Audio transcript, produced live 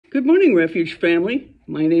Good morning, Refuge family.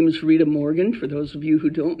 My name is Rita Morgan, for those of you who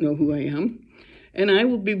don't know who I am. And I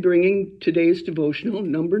will be bringing today's devotional,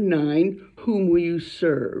 number 9, Whom Will You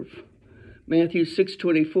Serve? Matthew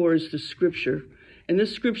 6:24 is the scripture. And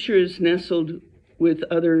this scripture is nestled with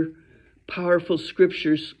other powerful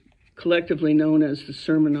scriptures collectively known as the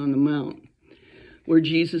Sermon on the Mount, where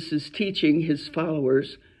Jesus is teaching his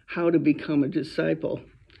followers how to become a disciple.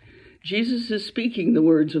 Jesus is speaking the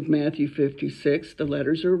words of Matthew 56. The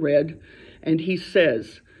letters are red, and he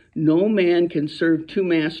says, "No man can serve two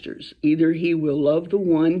masters. Either he will love the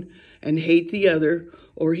one and hate the other,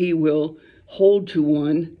 or he will hold to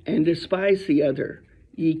one and despise the other.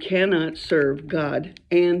 Ye cannot serve God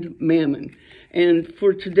and mammon." And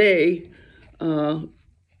for today,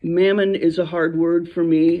 mammon is a hard word for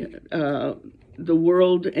me. The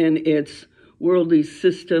world and its worldly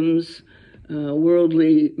systems,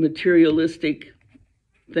 worldly materialistic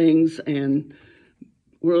things and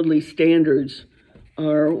worldly standards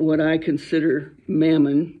are what I consider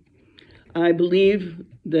mammon. I believe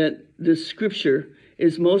that this scripture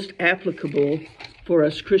is most applicable for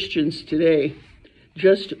us Christians today,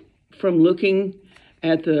 just from looking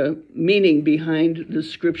at the meaning behind the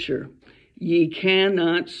scripture. Ye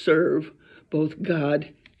cannot serve both God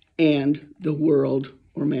and the world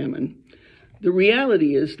or mammon. The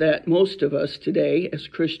reality is that most of us today as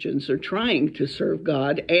Christians are trying to serve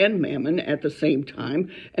God and mammon at the same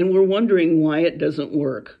time, and we're wondering why it doesn't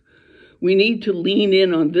work. We need to lean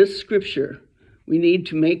in on this scripture. We need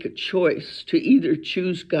to make a choice to either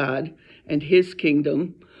choose God and his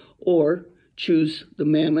kingdom or choose the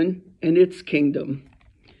mammon and its kingdom.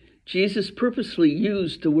 Jesus purposely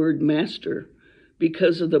used the word master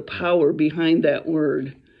because of the power behind that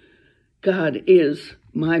word. God is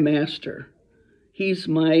my master. He's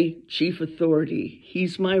my chief authority.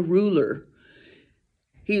 He's my ruler.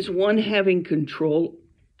 He's one having control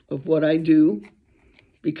of what I do.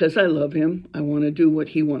 Because I love him, I want to do what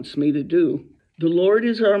he wants me to do. The Lord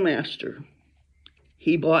is our master.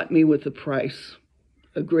 He bought me with a price,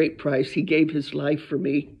 a great price. He gave his life for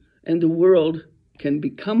me. And the world can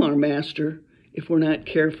become our master if we're not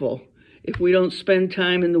careful. If we don't spend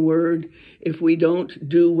time in the Word, if we don't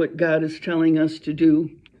do what God is telling us to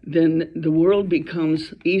do, then the world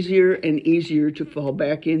becomes easier and easier to fall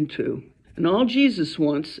back into. And all Jesus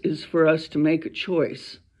wants is for us to make a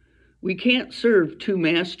choice. We can't serve two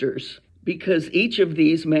masters because each of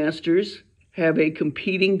these masters have a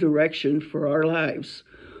competing direction for our lives.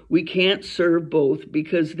 We can't serve both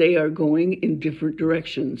because they are going in different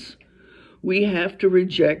directions. We have to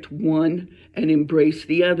reject one and embrace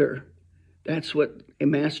the other. That's what a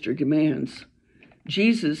master demands.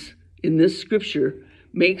 Jesus, in this scripture,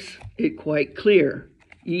 makes it quite clear.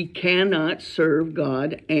 Ye cannot serve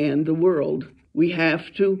God and the world. We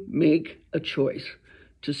have to make a choice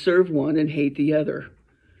to serve one and hate the other.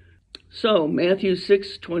 So Matthew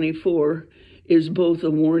 6:24 is both a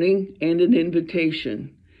warning and an invitation.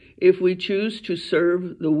 If we choose to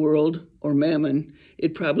serve the world or mammon,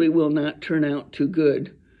 it probably will not turn out too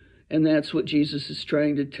good. And that's what Jesus is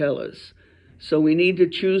trying to tell us. So we need to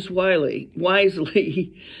choose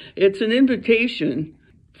wisely. It's an invitation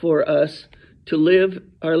for us to live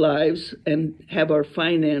our lives and have our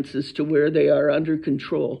finances to where they are under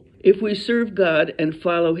control. If we serve God and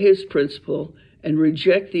follow his principle and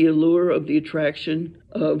reject the allure of the attraction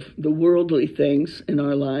of the worldly things in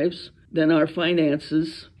our lives, then our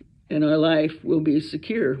finances and our life will be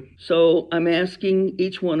secure. So I'm asking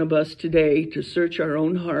each one of us today to search our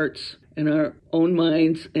own hearts and our own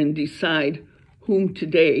minds and decide whom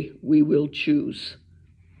today we will choose.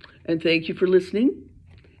 And thank you for listening.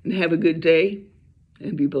 And have a good day,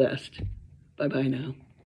 and be blessed. Bye-bye now.